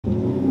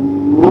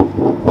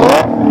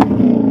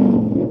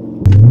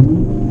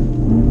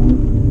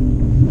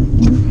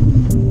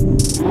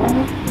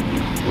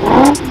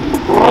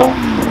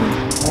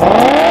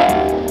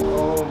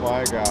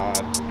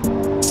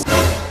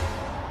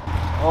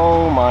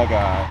my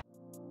God.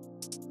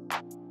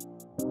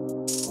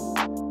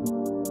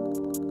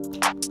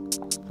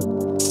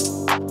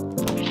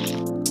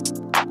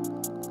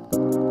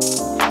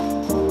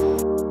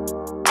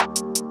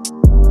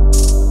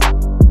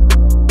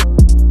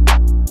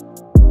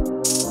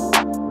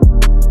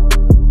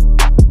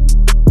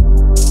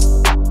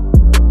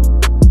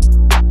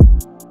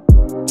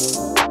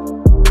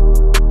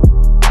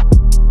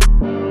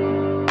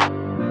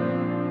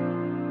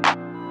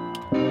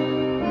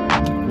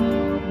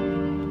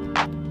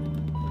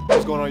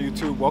 What's going on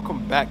YouTube?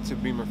 Welcome back to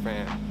Beemer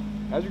Fam.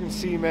 As you can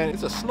see, man,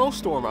 it's a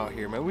snowstorm out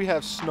here, man. We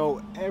have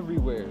snow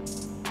everywhere.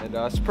 And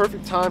it's a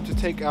perfect time to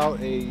take out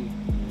a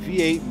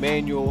V8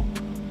 manual,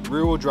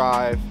 rear-wheel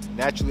drive,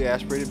 naturally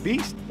aspirated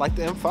beast like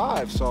the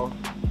M5. So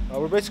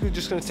we're basically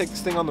just gonna take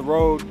this thing on the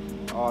road.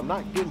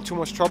 Not getting too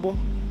much trouble,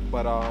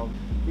 but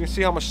we can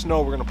see how much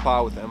snow we're gonna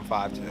plow with the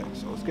M5 today.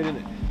 So let's get in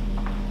it.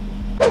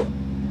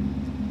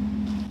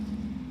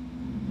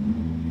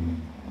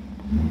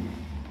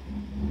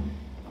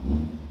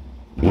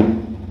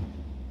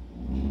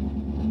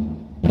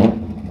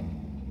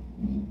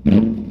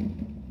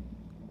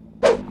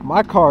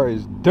 My car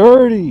is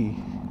dirty.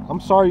 I'm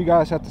sorry you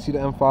guys have to see the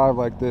M5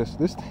 like this.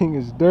 This thing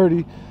is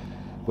dirty,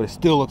 but it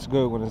still looks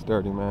good when it's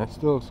dirty, man. It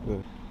still looks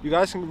good. You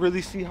guys can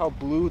really see how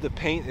blue the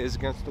paint is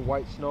against the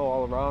white snow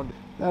all around it.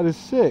 That is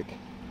sick.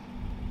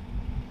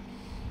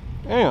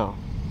 Damn.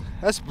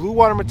 That's blue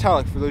water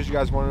metallic for those of you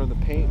guys wondering the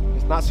paint.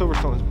 It's not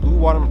Silverstone, it's blue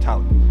water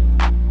metallic.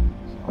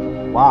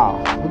 So, wow,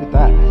 look at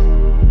that.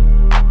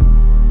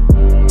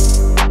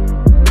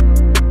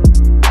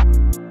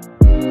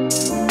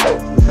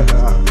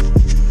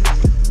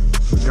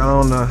 Got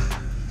on the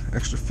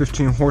extra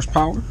 15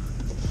 horsepower.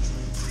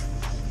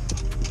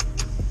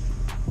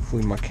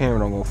 Hopefully my camera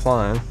don't go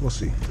flying. We'll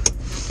see.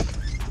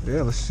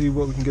 Yeah, let's see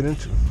what we can get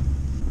into.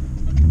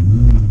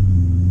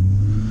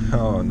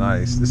 Oh,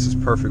 nice. This is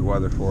perfect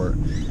weather for it.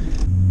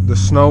 The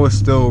snow is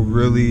still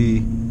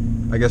really,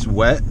 I guess,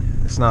 wet.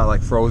 It's not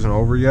like frozen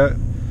over yet.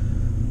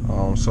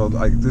 So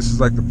like this is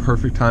like the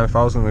perfect time. If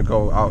I was gonna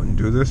go out and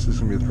do this is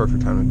gonna be the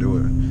perfect time to do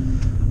it.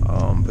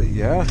 But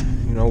yeah,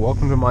 you know,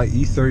 welcome to my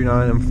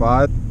E39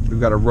 M5. We've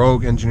got a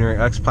Rogue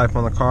Engineering X pipe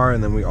on the car,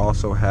 and then we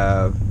also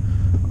have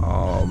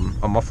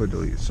a muffler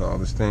delete. So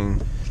this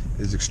thing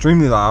is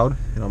extremely loud,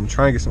 and I'm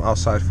trying to get some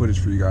outside footage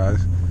for you guys.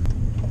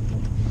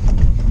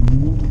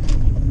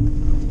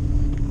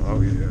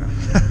 Oh yeah.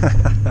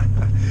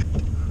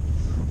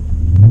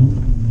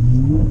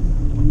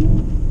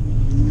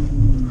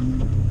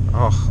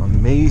 Oh,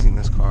 amazing,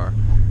 this car.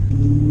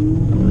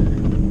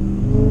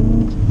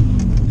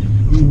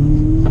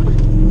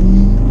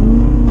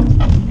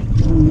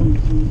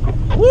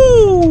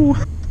 Woo!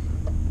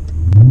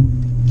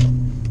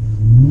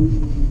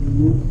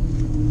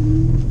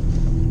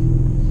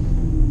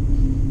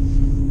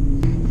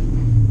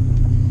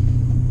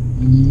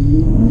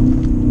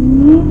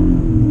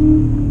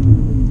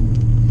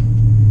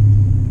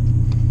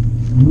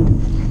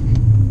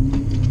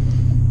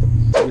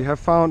 We have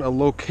found a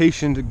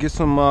location to get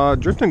some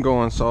drifting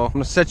going, so I'm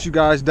gonna set you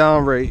guys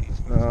down right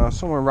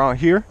somewhere around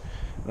here.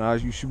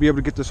 You should be able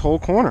to get this whole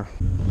corner.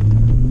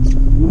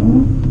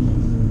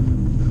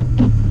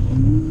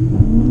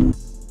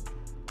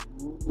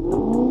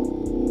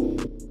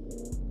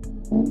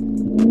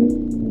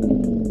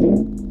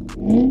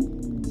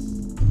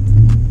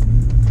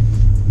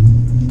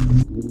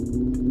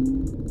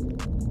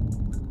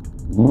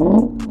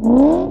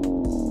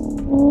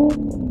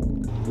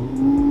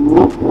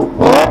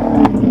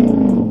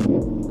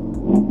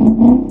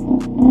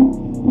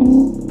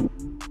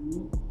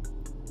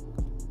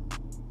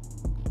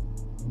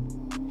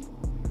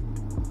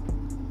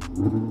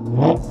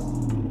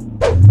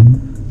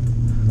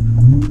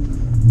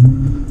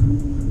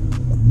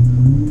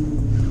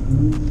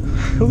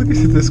 Look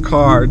at this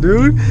car,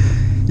 dude.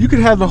 You could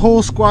have the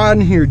whole squad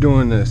in here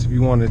doing this if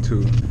you wanted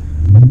to.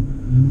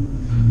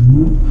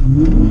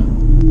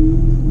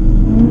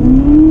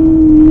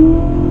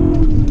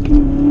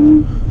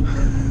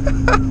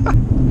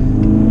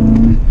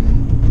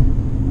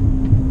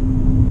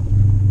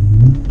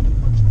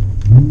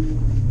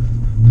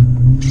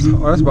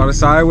 Oh, that's about as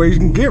sideways you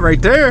can get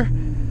right there.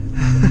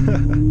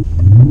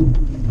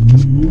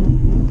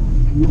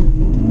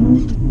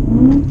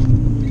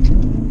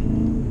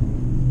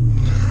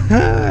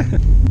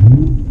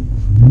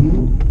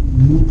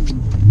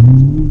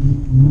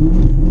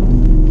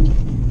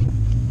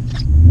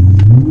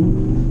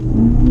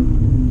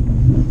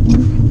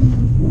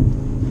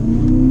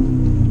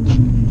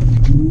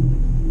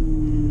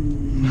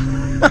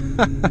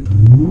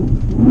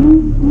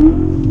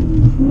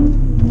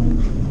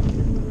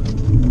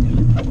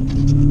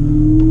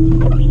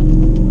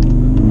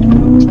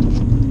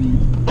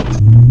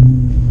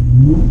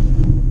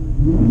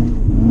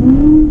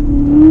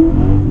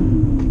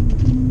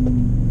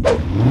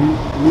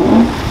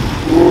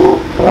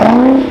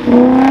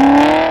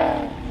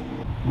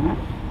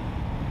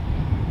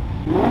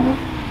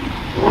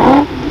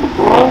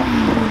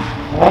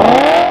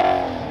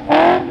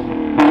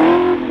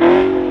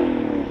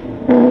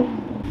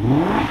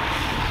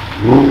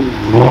 All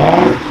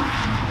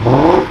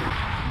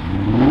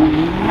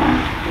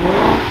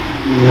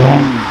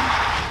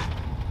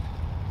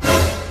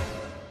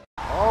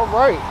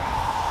right.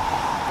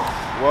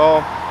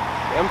 Well,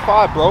 the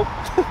M5 broke.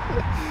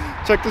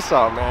 Check this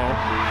out, man.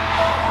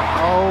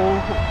 Oh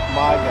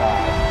my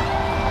God.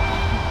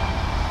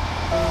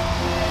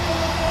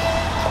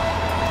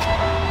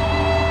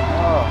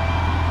 Oh.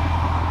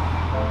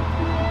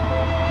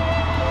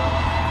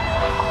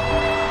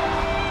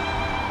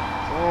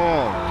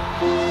 Damn.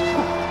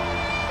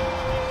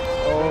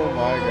 Oh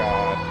my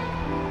God.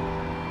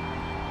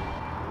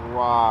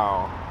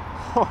 Wow.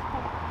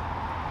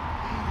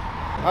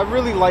 I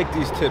really like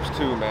these tips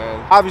too,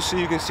 man.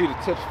 Obviously, you can see the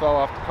tips fell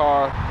off the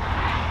car.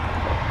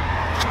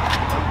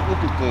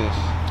 Look at this.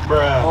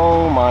 Bruh.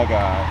 Oh my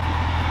God.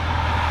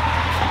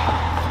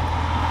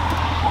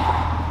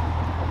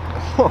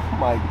 Oh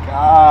my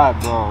God,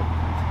 bro.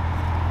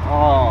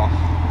 Oh.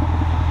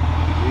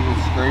 We even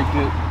scraped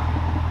it.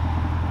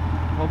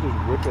 I'll just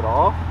rip it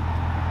off.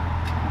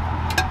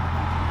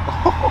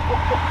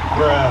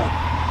 Bruh.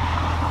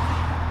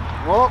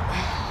 Well,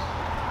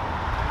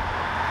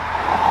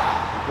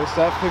 I guess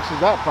that fixes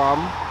that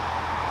problem.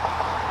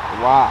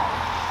 Wow.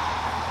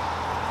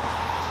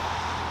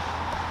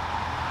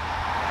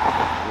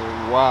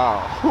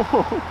 Wow.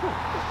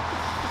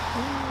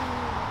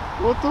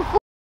 What the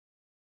fuck?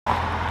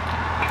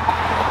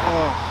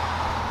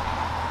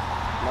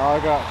 Now I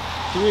got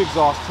 3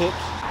 exhaust tips.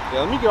 Yeah,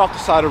 let me get off the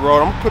side of the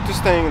road. I'm gonna put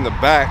this thing in the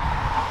back.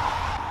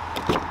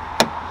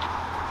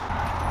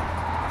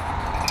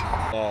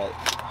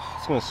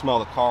 It's gonna smell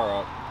the car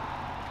up.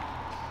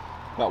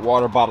 Got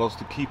water bottles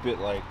to keep it,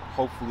 like,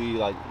 hopefully,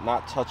 like,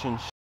 not touching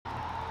shit.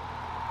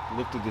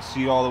 Lifted the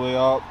seat all the way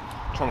up.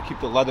 Trying to keep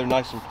the leather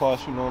nice and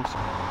plush, you know what I'm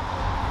saying?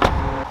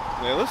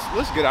 Man,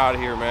 let's get out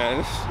of here, man.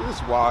 This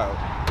is wild.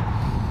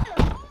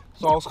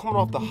 So I was coming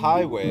off the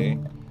highway,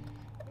 and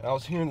I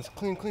was hearing this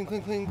cling, cling,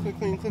 cling, cling, cling,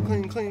 cling, cling,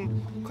 cling,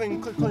 cling,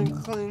 cling, cling,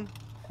 cling, cling,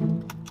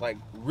 like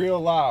real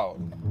loud.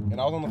 And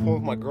I was on the phone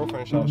with my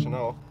girlfriend, shout out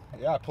Chanel.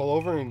 Yeah, I pull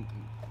over, and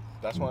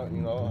that's when I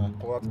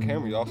pulled out the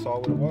camera. Y'all saw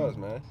what it was,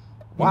 man.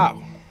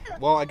 Wow.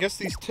 Well, I guess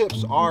these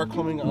tips are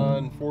coming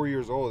on 4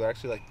 years old. They're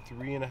actually like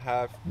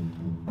 3.5,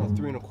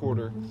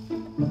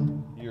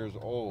 3.25 years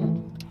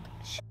old.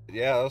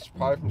 Yeah, that's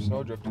probably from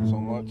snow drifting so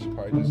much.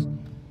 Probably just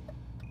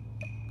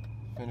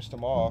finished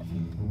them off.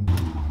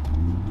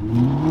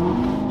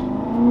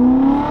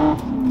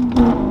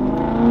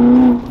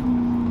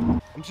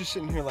 I'm just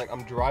sitting here like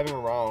I'm driving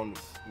around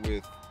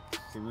with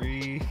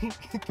three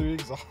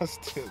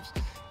exhaust tips.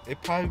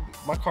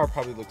 My car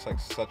probably looks like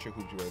such a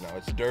hoochie right now.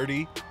 It's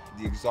dirty.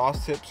 The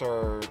exhaust tips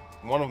are,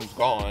 one of them's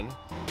gone.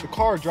 The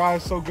car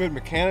drives so good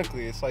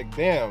mechanically. It's like,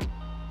 damn.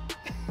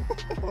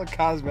 Like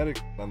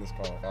cosmetic on this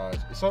car.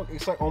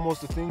 It's like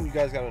almost the thing you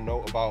guys gotta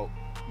know about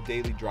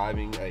daily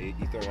driving a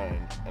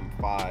E39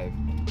 M5.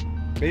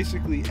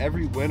 Basically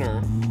every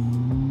winter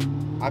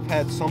I've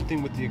had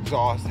something with the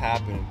exhaust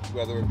happen,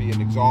 whether it be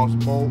an exhaust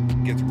bolt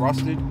gets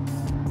rusted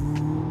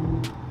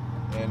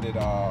and it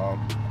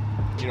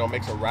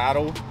makes a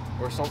rattle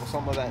or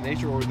something of that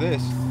nature, or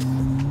this.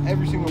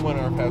 Every single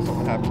winter I've had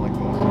something happen like this.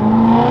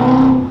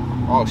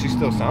 Oh, she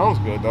still sounds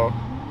good though.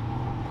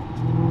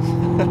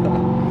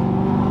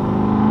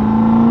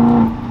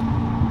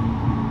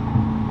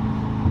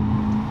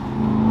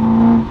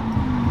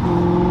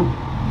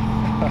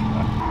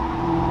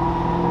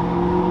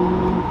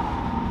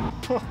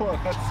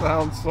 That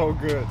sounds so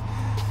good.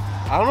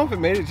 I don't know if it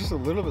made it just a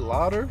little bit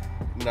louder.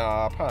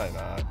 Nah, probably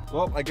not.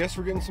 Well, I guess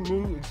we're getting some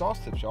new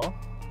exhaust tips, y'all.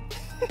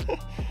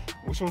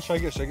 Which one should I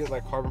get? Should I get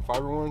like carbon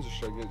fiber ones, or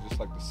should I get just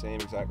like the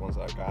same exact ones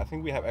that I got? I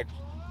think we have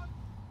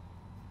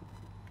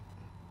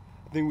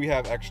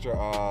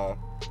extra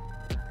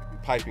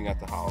piping at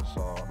the house,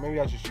 so maybe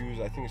I'll just use,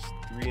 I think it's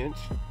 3-inch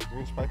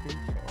piping.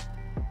 So.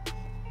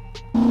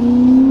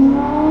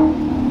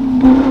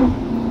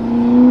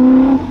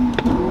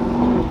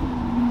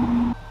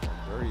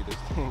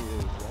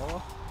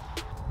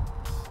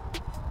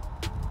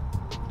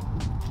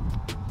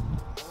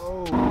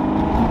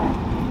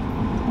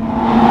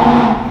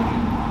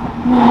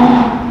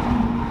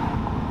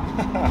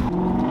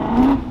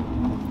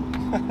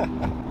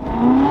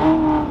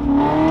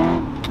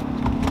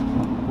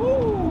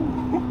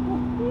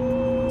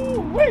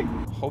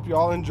 Hope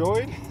y'all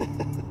enjoyed.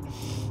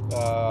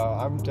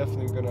 I'm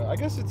definitely gonna, I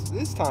guess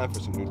it's time for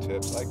some new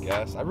tips, I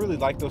guess. I really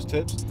like those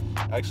tips.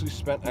 I actually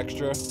spent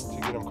extra to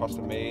get them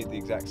custom made, the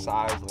exact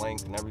size,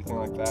 length, and everything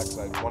like that, because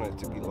I wanted it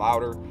to be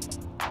louder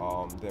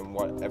than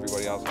what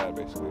everybody else had,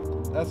 basically.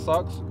 That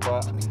sucks,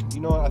 but you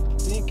know, I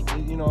think,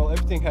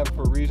 everything happened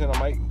for a reason. I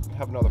might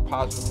have another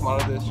positive come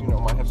out of this. I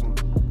might have some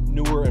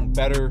newer and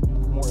better,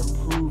 more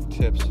improved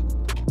tips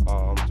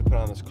to put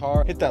on this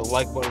car. Hit that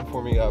like button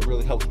for me. It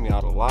really helps me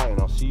out a lot, and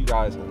I'll see you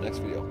guys in the next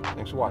video.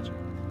 Thanks for watching.